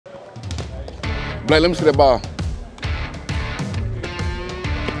Blake, let me see that ball.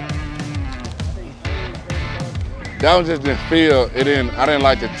 That one just didn't feel. I didn't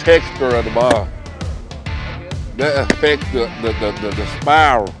like the texture of the ball. That affects the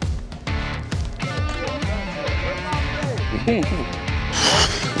spiral.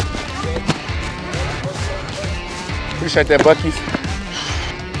 Appreciate that, Bucky's.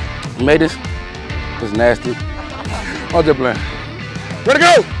 You made this. It's nasty. I'm just playing. Ready to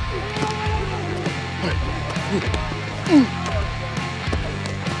go!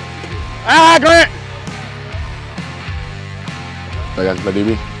 Ah, Grant! I got to play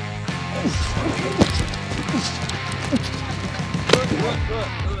DB.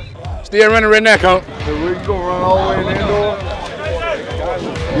 Still running right now, Coach. So we gonna run all the way in the indoor?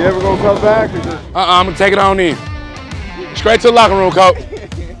 You ever gonna come back or just? I'm gonna take it on in. Straight to the locker room, Coach.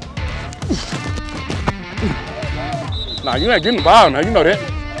 Nah, you ain't getting the ball now, you know that.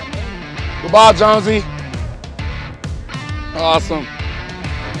 Good ball, Jonesy. Awesome.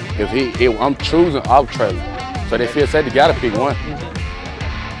 I'm choosing off trailer. So they feel safe, they gotta pick one.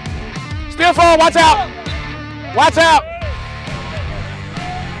 Still fall, watch out! Watch out!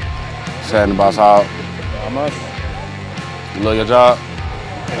 Sad in the boss hog. How much? You love your job?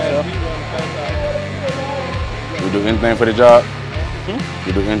 Yeah. You do anything for the job?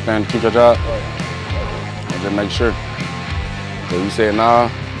 You do anything to keep your job? And just make sure. So you say nah,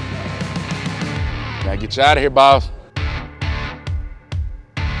 gotta get you out of here, boss.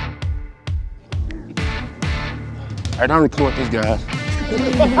 I don't record these guys.